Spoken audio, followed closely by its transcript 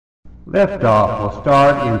Liftoff will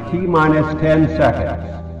start in T-minus 10 seconds.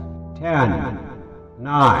 10,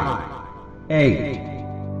 9, 8,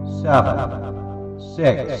 7,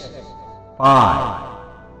 6,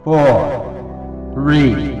 5, 4,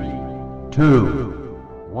 3,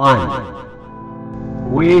 2,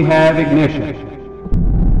 1. We have ignition.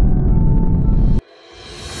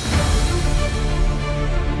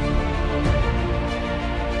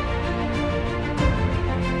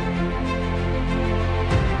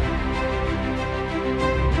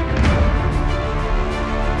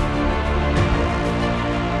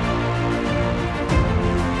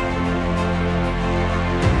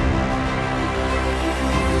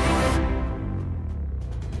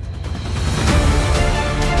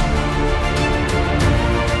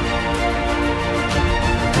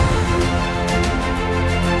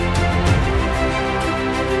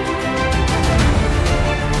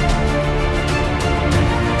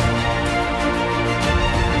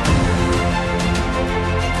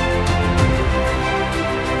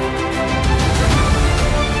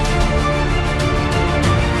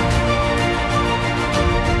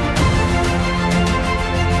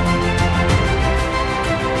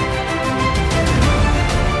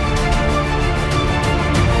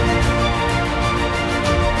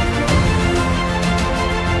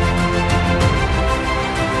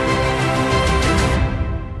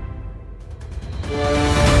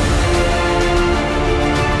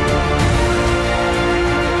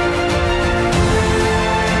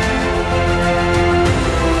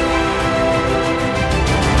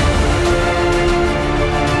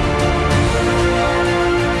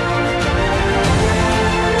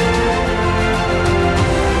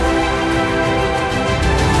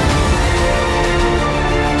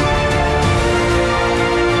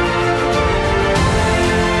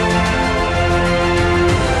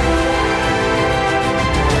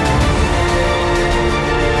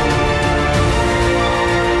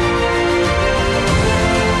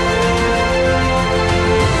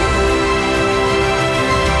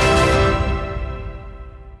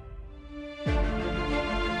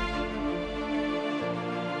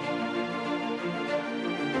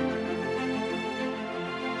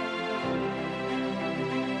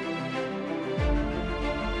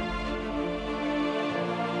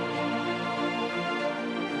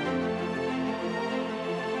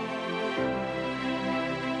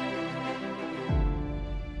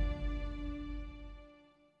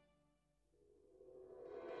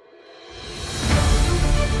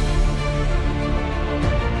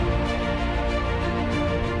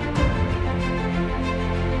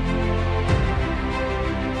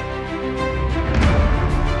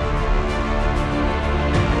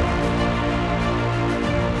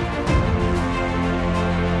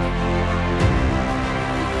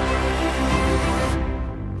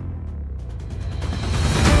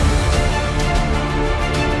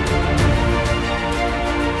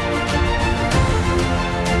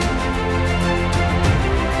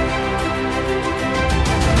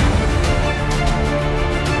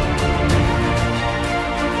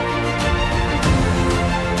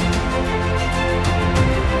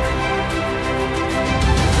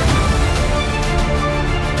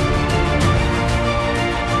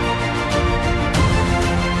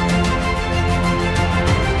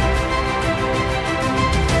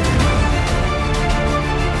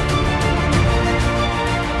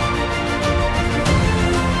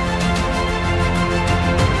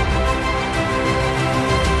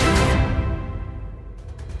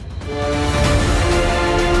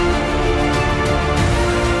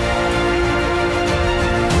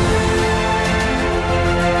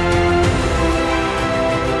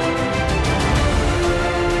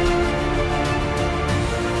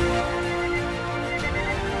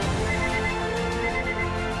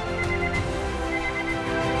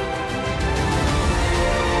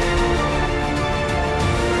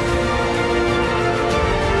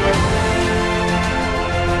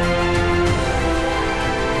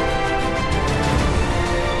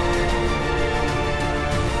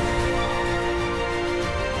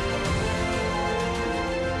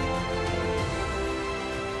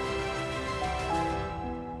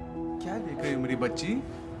 मेरी बच्ची?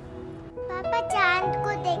 पापा चांद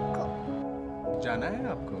को देखो। जाना है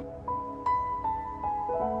आपको?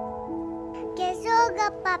 कैसे होगा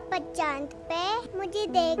पापा चांद पे? मुझे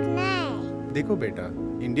देखना है। देखो बेटा,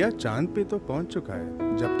 इंडिया चांद पे तो पहुंच चुका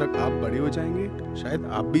है। जब तक आप बड़े हो जाएंगे शायद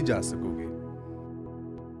आप भी जा सकोगे।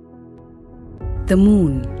 The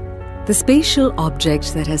moon, the spatial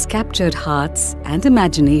object that has captured hearts and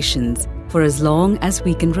imaginations for as long as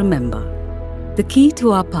we can remember. The key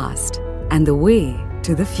to our past and the way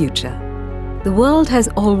to the future. The world has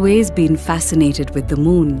always been fascinated with the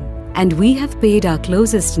moon, And we have paid our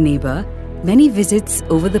closest neighbor many visits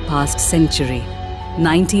over the past century.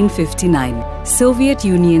 1959, Soviet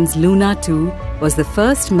Union's Luna 2 was the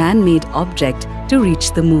first man-made object to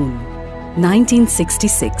reach the moon.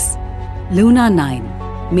 1966, Luna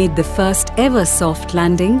 9 made the first ever soft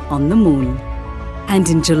landing on the moon. And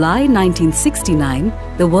in July 1969,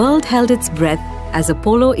 the world held its breath as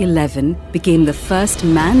Apollo 11 became the first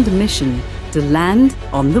manned mission to land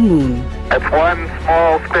on the moon. It's one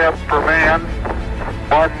small step for man,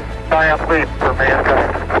 one giant leap for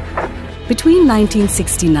mankind. Between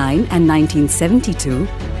 1969 and 1972,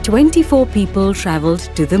 24 people traveled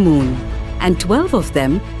to the moon, and 12 of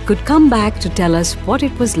them could come back to tell us what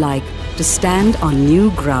it was like to stand on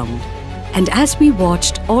new ground. And as we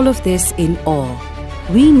watched all of this in awe,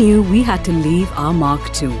 we knew we had to leave our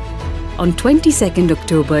mark too. On 22nd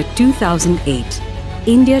October 2008,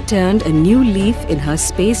 India turned a new leaf in her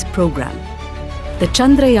space program. The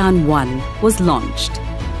Chandrayaan 1 was launched.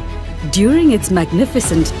 During its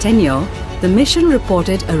magnificent tenure, the mission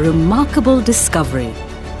reported a remarkable discovery.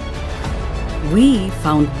 We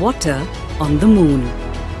found water on the moon,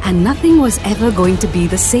 and nothing was ever going to be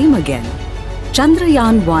the same again.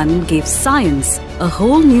 Chandrayaan 1 gave science a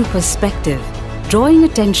whole new perspective, drawing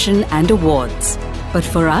attention and awards. But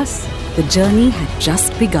for us, the journey had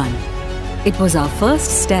just begun. It was our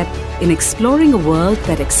first step in exploring a world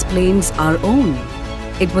that explains our own.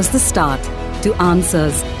 It was the start to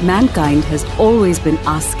answers mankind has always been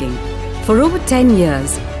asking. For over 10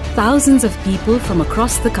 years, thousands of people from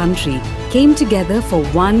across the country came together for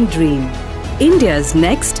one dream: India's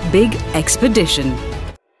next big expedition.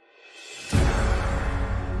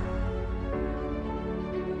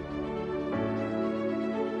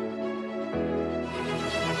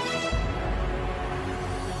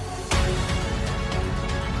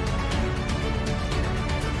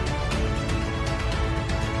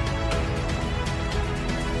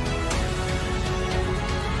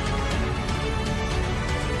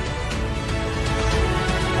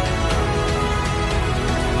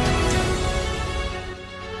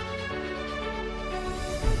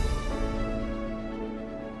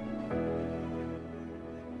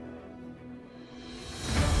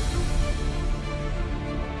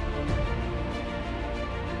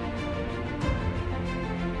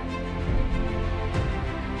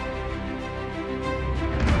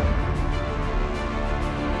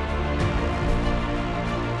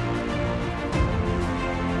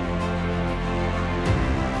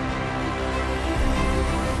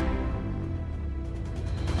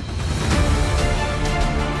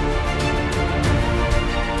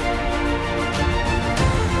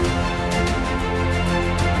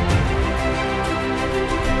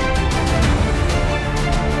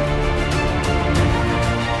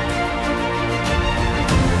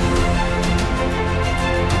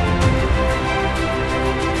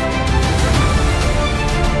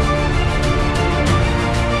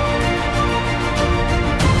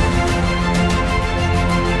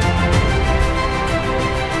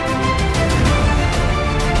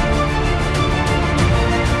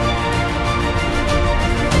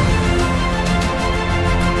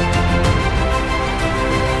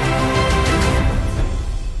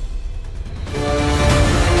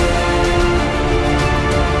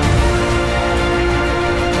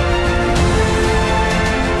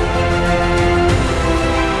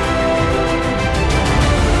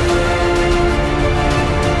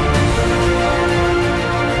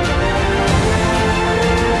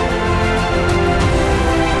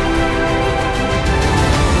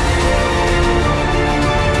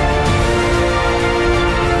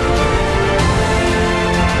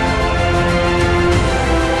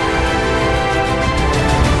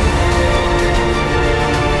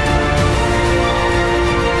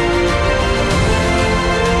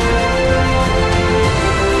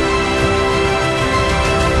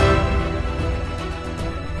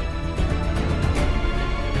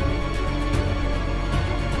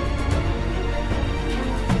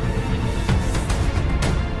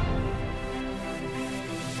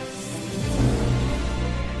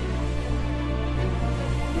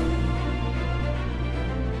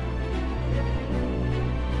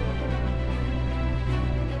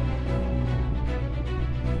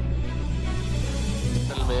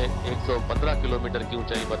 में 115 kilometre की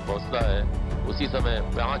ऊंचाई पर पहुंचता है, उसी समय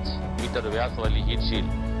 5 metre व्यास वाली heat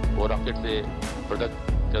shield वो रॉकेट से प्रोडक्ट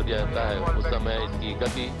कर दिया जाता है। उस समय इसकी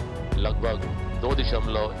गति लगभग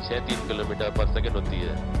 2.63 किलोमीटर पर सेकंड होती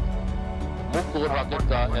है। मुख्य कोर रॉकेट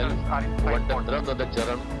का L1 द्रव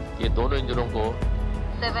चरण ये दोनों इंजनों को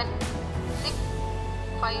 7, 6,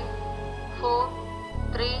 5, 4,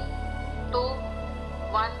 3, 2,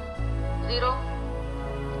 1, 0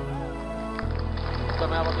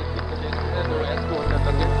 समय आप अभी स्क्रीन पे देख सकते हैं, तो S2 होने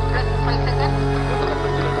सर्किट Plus 5 seconds.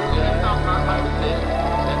 एक्सीलेट हो गया है। फाइव से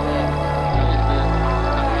 140 पे चलने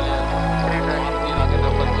वाले भारतीय रॉकेट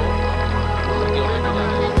नंबर 2 उसकी ओर ले जा रहे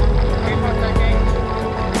हैं।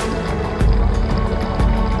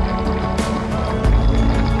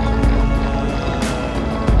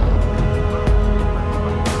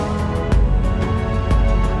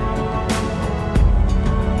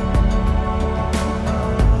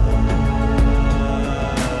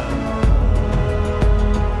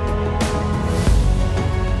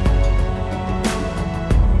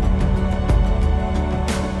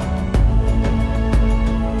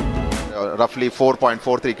 Roughly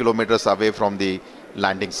 4.43 kilometers away from the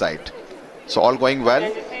landing site. So all going well.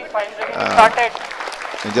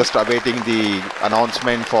 Just awaiting the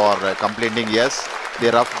announcement for completing. Yes,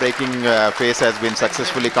 the rough braking phase has been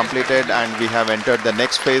successfully completed, and we have entered the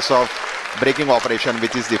next phase of braking operation,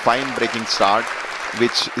 which is the fine braking start,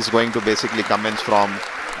 which is going to basically commence from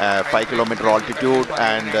 5-kilometer altitude,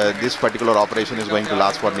 and this particular operation is going to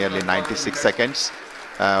last for nearly 96 seconds,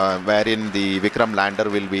 wherein the Vikram Lander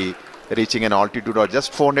will be reaching an altitude of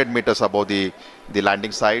just 400 meters above the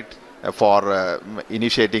landing site for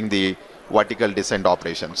initiating the vertical descent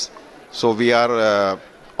operations. So we are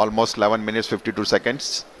almost 11 minutes 52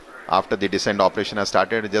 seconds after the descent operation has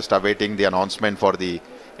started, just awaiting the announcement for the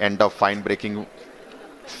end of fine braking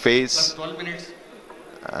phase. 12 minutes.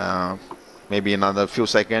 Maybe in another few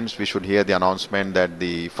seconds we should hear the announcement that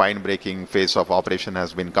the fine braking phase of operation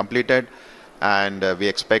has been completed, and we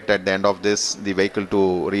expect at the end of this the vehicle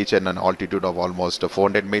to reach an altitude of almost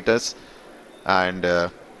 400 meters. And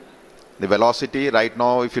the velocity right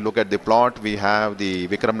now, if you look at the plot, we have the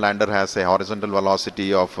Vikram Lander has a horizontal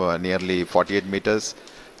velocity of nearly 48 meters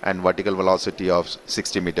and vertical velocity of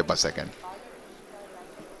 60 meters per second.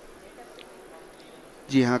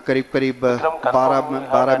 जी हाँ, करीब करीब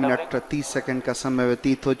 12 minute 30 second का समय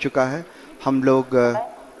व्यतीत हो चुका है। हम लोग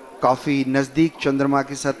काफ़ी नज़दीक चंद्रमा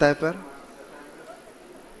की सतह पर,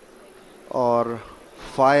 और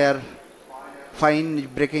फाइन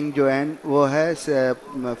ब्रेकिंग जो है वो है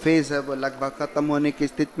फेज़ है वो लगभग ख़त्म होने की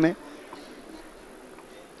स्थिति में।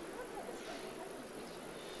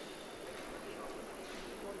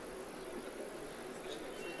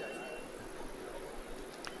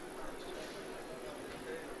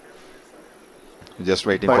 Just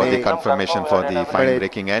waiting for the confirmation for the fine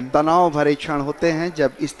braking end. तनाव भरे क्षण होते हैं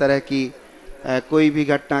जब इस तरह की कोई भी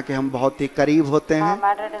घटना के हम बहुत ही करीब होते हैं,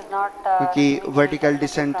 क्योंकि वर्टिकल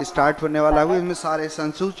डिसेंट स्टार्ट होने वाला है। इसमें सारे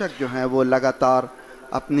संसूचक जो हैं वो लगातार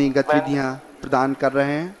अपनी गतिविधियां प्रदान कर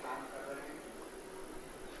रहे हैं।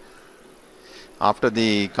 After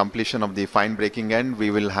the completion of the fine braking end,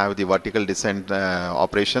 we will have the vertical descent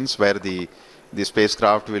operations, where the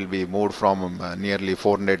spacecraft will be moved from nearly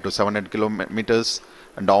 400 to 700 kilometers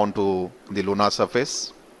down to the lunar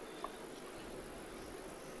surface.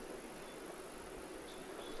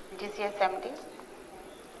 GCS 70.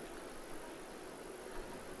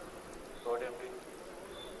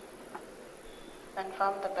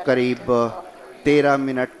 करीब 13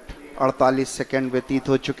 minute 48 second व्यतीत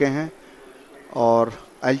हो चुके हैं, और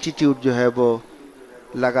altitude जो है वो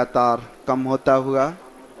लगातार कम होता हुआ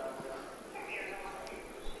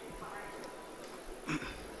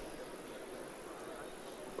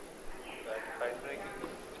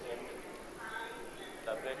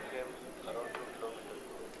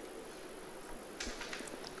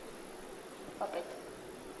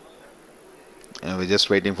we're just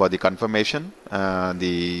waiting for the confirmation.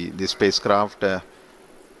 The spacecraft,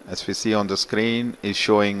 as we see on the screen, is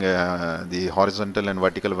showing the horizontal and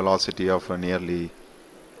vertical velocity of nearly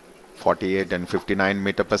 48 and 59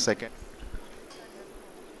 meters per second.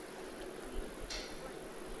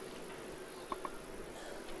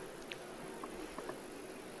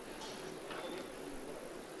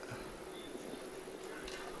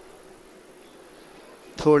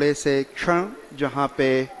 थोड़े से क्षण जहाँ पे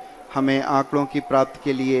हमें आंकड़ों की प्राप्ति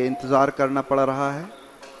के लिए इंतज़ार करना पड़ रहा है,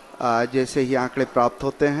 जैसे ही आंकड़े प्राप्त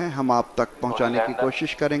होते हैं हम आप तक पहुंचाने की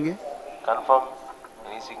कोशिश करेंगे। Confirm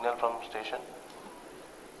any signal from station.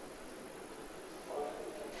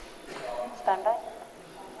 Stand by.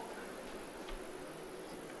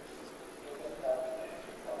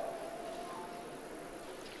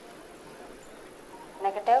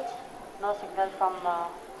 Negative. No signal from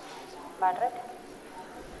Madrid.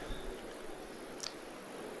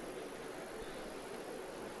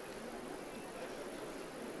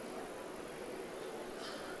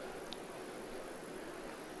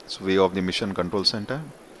 It's view of the mission control center.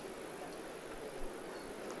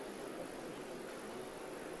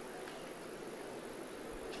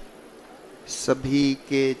 सभी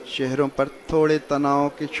के चेहरों पर थोड़े तनाव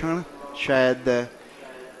के क्षण, शायद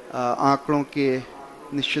आंकड़ों के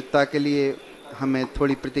निश्चितता के लिए हमें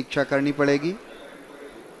थोड़ी प्रतीक्षा करनी पड़ेगी।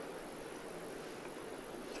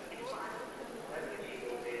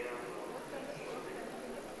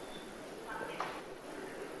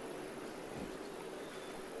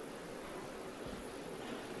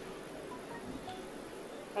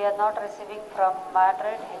 We are not receiving from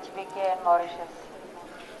Madrid, HBK and Mauritius.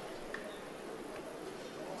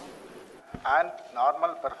 And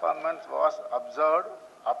normal performance was observed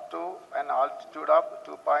up to an altitude of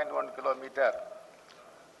 2.1 kilometer.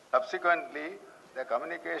 Subsequently, the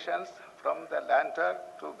communications from the lander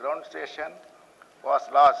to ground station was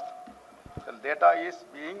lost. The data is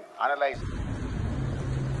being analyzed.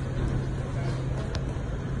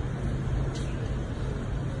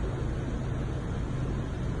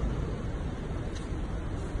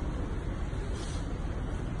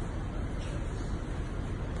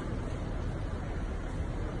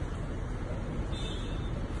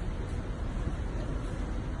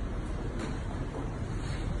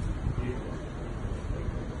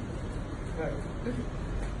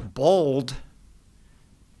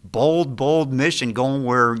 bold mission going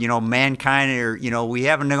where, mankind, or, we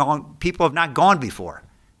haven't gone, people have not gone before,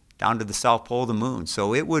 down to the South Pole of the moon.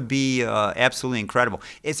 So it would be absolutely incredible.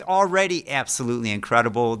 It's already absolutely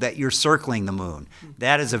incredible that you're circling the moon.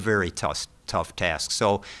 That is a very tough task.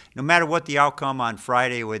 So no matter what the outcome on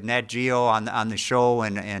Friday with Nat Geo on the show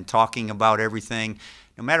and talking about everything,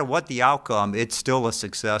 no matter what the outcome, it's still a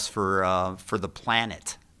success for the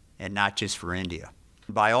planet and not just for India.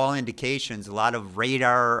 By all indications, a lot of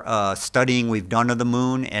radar studying we've done of the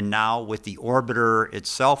moon, and now with the orbiter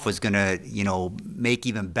itself is going to, make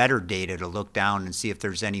even better data to look down and see if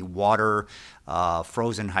there's any water,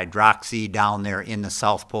 frozen hydroxy down there in the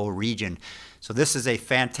South Pole region. So this is a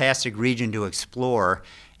fantastic region to explore,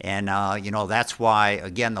 and that's why,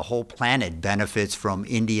 again, the whole planet benefits from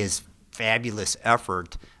India's fabulous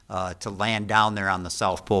effort to land down there on the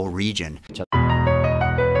South Pole region.